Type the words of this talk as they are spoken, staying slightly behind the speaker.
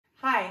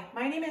Hi,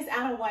 my name is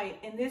Anna White.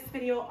 In this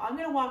video, I'm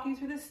going to walk you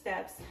through the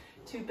steps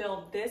to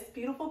build this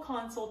beautiful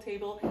console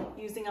table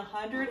using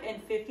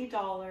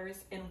 $150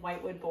 in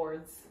whitewood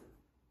boards.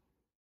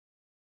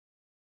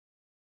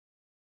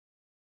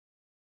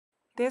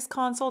 This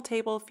console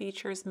table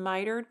features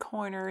mitered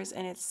corners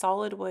and it's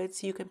solid wood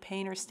so you can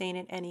paint or stain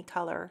it any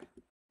color.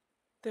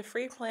 The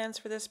free plans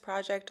for this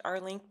project are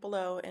linked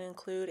below and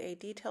include a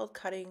detailed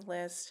cutting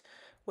list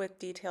with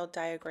detailed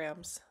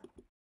diagrams.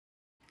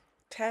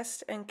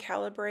 Test and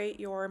calibrate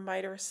your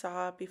miter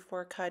saw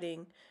before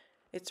cutting.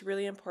 It's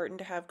really important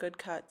to have good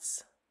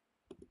cuts.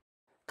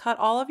 Cut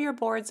all of your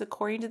boards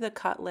according to the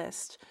cut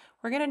list.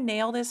 We're going to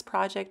nail this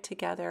project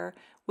together.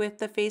 With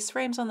the face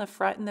frames on the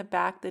front and the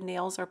back, the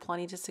nails are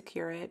plenty to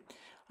secure it.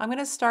 I'm going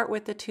to start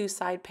with the two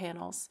side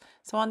panels.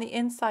 So on the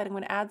inside, I'm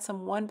going to add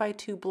some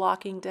 1x2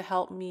 blocking to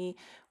help me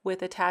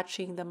with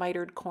attaching the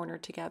mitered corner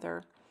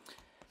together.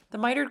 The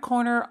mitered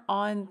corner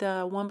on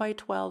the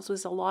 1x12s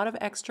was a lot of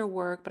extra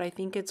work, but I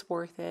think it's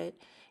worth it.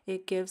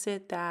 It gives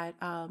it that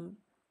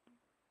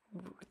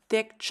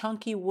thick,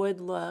 chunky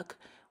wood look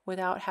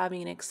without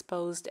having an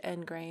exposed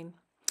end grain.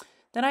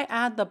 Then I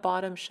add the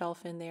bottom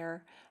shelf in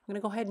there. I'm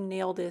going to go ahead and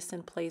nail this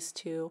in place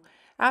too.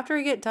 After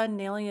I get done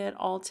nailing it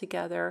all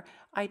together,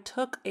 I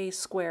took a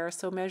square,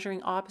 so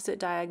measuring opposite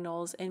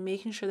diagonals and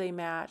making sure they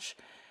match,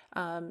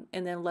 and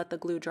then let the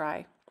glue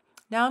dry.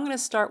 Now I'm going to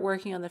start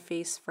working on the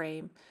face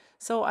frame.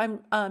 So I'm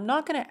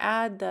not going to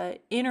add the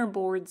inner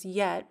boards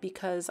yet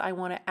because I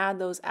want to add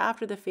those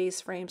after the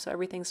face frame so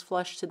everything's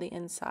flush to the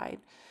inside.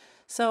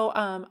 So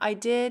I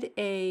did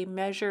a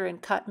measure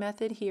and cut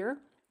method here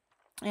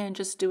and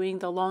just doing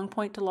the long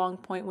point to long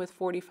point with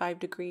 45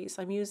 degrees.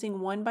 I'm using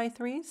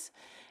 1x3s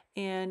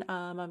and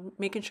I'm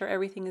making sure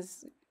everything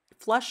is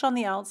flush on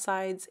the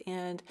outsides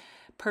and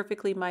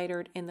perfectly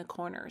mitered in the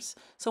corners.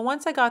 So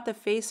once I got the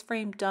face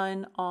frame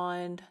done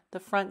on the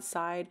front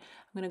side,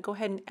 I'm going to go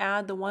ahead and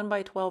add the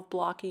 1x12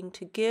 blocking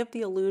to give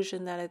the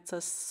illusion that it's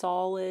a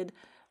solid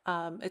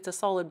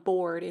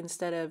board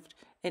instead of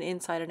an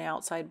inside and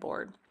outside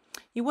board.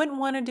 You wouldn't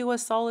want to do a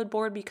solid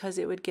board because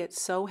it would get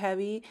so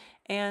heavy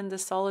and the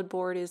solid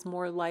board is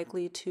more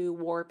likely to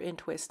warp and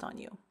twist on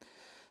you.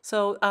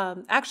 So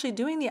actually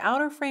doing the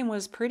outer frame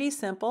was pretty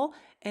simple,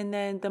 and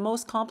then the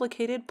most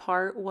complicated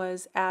part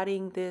was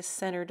adding this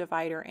center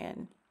divider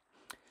in.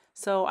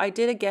 So I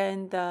did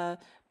again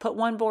put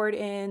one board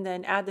in,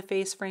 then add the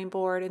face frame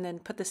board, and then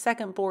put the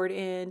second board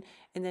in,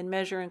 and then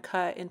measure and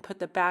cut and put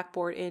the back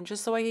board in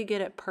just so I could get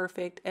it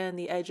perfect and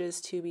the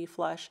edges to be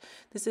flush.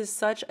 This is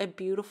such a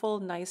beautiful,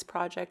 nice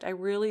project. I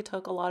really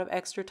took a lot of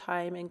extra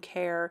time and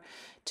care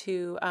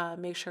to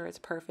make sure it's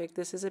perfect.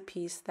 This is a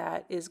piece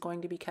that is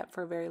going to be kept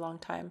for a very long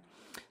time.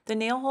 The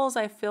nail holes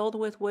I filled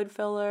with wood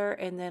filler,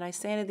 and then I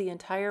sanded the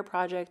entire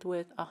project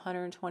with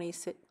 120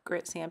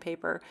 grit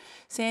sandpaper.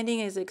 Sanding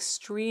is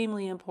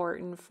extremely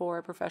important for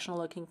a professional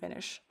looking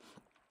finish.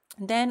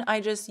 Then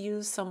I just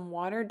used some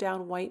watered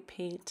down white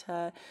paint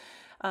to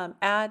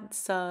add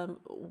some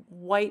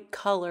white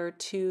color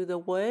to the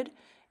wood,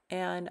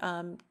 and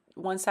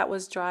once that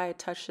was dry, I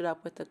touched it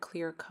up with a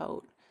clear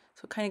coat.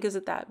 So it kind of gives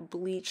it that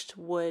bleached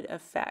wood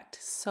effect.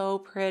 So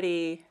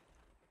pretty.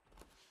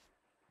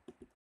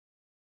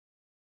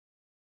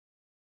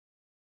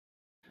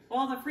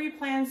 Well, the free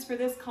plans for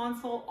this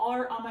console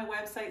are on my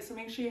website, so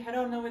make sure you head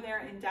on over there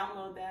and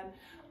download them.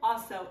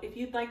 Also, if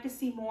you'd like to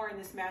see more in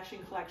this matching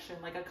collection,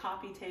 like a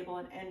coffee table,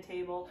 an end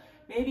table,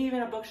 maybe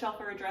even a bookshelf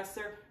or a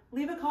dresser,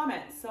 leave a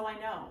comment so I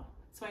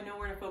know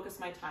where to focus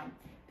my time.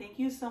 Thank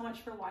you so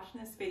much for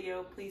watching this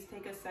video. Please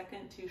take a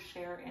second to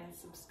share and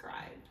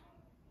subscribe.